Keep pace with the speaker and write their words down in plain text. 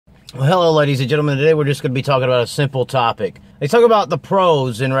Well, hello, ladies and gentlemen. Today we're just going to be talking about a simple topic. They talk about the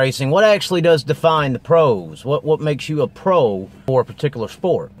pros in racing. What actually does define the pros? What makes you a pro for a particular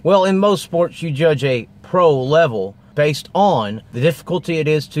sport? Well, in most sports, you judge a pro level based on the difficulty it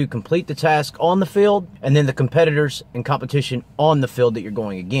is to complete the task on the field and then the competitors and competition on the field that you're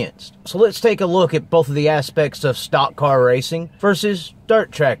going against. So let's take a look at both of the aspects of stock car racing versus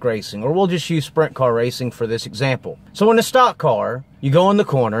dirt track racing, or we'll just use sprint car racing for this example. So in a stock car, you go in the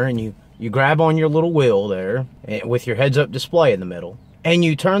corner and you grab on your little wheel there with your heads-up display in the middle, and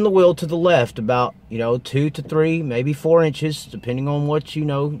you turn the wheel to the left about 2 to 3, maybe 4 inches, depending on what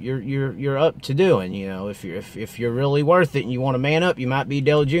you're up to doing. If you're really worth it and you want to man up, you might be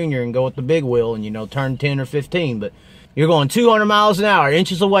Dale Jr. and go with the big wheel and turn 10 or 15. But you're going 200 miles an hour,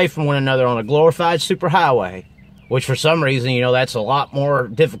 inches away from one another on a glorified superhighway, which for some reason that's a lot more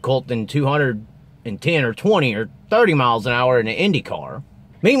difficult than 210 or 20 or 30 miles an hour in an Indy car.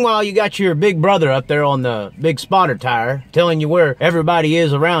 Meanwhile, you got your big brother up there on the big spotter tire telling you where everybody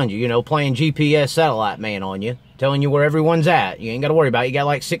is around you, playing GPS satellite man on you, telling you where everyone's at. You ain't got to worry about it. You got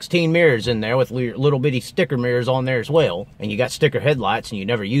like 16 mirrors in there with little bitty sticker mirrors on there as well. And you got sticker headlights and you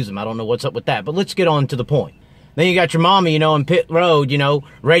never use them. I don't know what's up with that. But let's get on to the point. Then you got your mama, in pit road,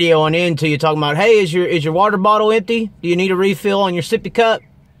 radioing in to you talking about, hey, is your water bottle empty? Do you need a refill on your sippy cup?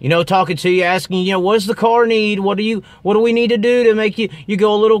 Talking to you, asking you, what does the car need? What do we need to do to make you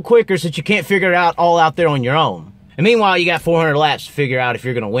go a little quicker so that you can't figure it out all out there on your own? And meanwhile, you got 400 laps to figure out if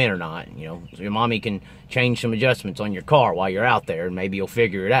you're going to win or not. So your mommy can change some adjustments on your car while you're out there, and maybe you'll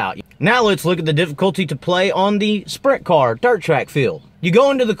figure it out. Now let's look at the difficulty to play on the sprint car dirt track field. You go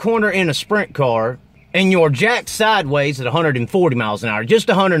into the corner in a sprint car, and you're jacked sideways at 140 miles an hour. Just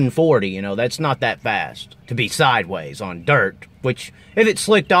 140, that's not that fast to be sideways on dirt, which, if it's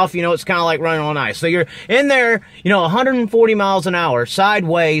slicked off, it's kind of like running on ice. So you're in there, 140 miles an hour,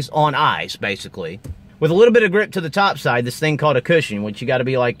 sideways on ice, basically, with a little bit of grip to the top side, this thing called a cushion, which you got to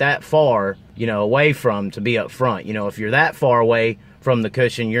be like that far, away from to be up front. If you're that far away from the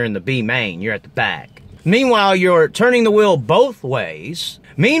cushion, you're in the B main, you're at the back. Meanwhile, you're turning the wheel both ways.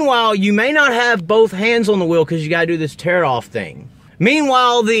 Meanwhile, you may not have both hands on the wheel because you got to do this tear-off thing.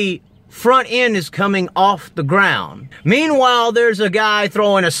 Meanwhile, the front end is coming off the ground. Meanwhile, there's a guy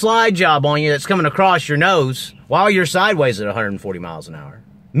throwing a slide job on you that's coming across your nose while you're sideways at 140 miles an hour.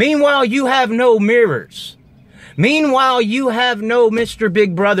 Meanwhile, you have no mirrors. Meanwhile, you have no Mr.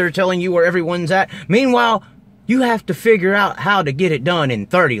 Big Brother telling you where everyone's at. Meanwhile, you have to figure out how to get it done in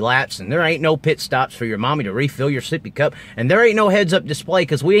 30 laps, and there ain't no pit stops for your mommy to refill your sippy cup, and there ain't no heads-up display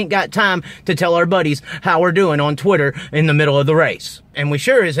because we ain't got time to tell our buddies how we're doing on Twitter in the middle of the race. And we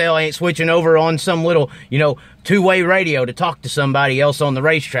sure as hell ain't switching over on some little, two-way radio to talk to somebody else on the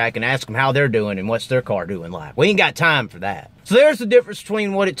racetrack and ask them how they're doing and what's their car doing like. We ain't got time for that. So there's the difference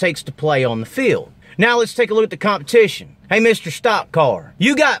between what it takes to play on the field. Now let's take a look at the competition. Hey, Mr. Stock Car,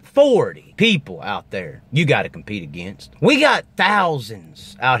 you got 40 people out there you got to compete against. We got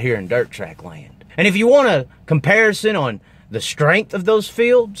thousands out here in dirt track land. And if you want a comparison on the strength of those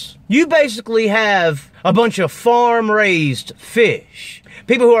fields, you basically have a bunch of farm-raised fish.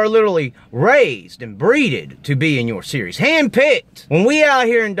 People who are literally raised and breeded to be in your series. Hand-picked. When we out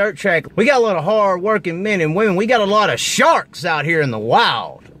here in dirt track, we got a lot of hard-working men and women. We got a lot of sharks out here in the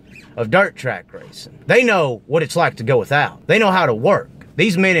wild of dirt track racing. They know what it's like to go without. They know how to work.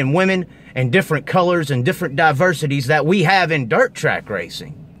 These men and women and different colors and different diversities that we have in dirt track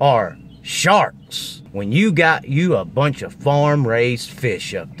racing are sharks. When you got a bunch of farm-raised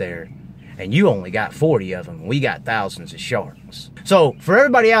fish up there, and you only got 40 of them, we got thousands of sharks. So for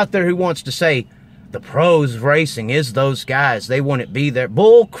everybody out there who wants to say the pros of racing is those guys, they wouldn't be there,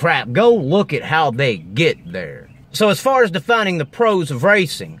 bull crap. Go look at how they get there. So as far as defining the pros of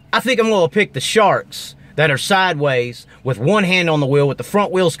racing, I think I'm going to pick the sharks that are sideways with one hand on the wheel with the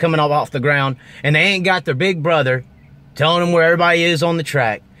front wheels coming off the ground, and they ain't got their big brother telling them where everybody is on the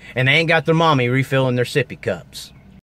track, and they ain't got their mommy refilling their sippy cups.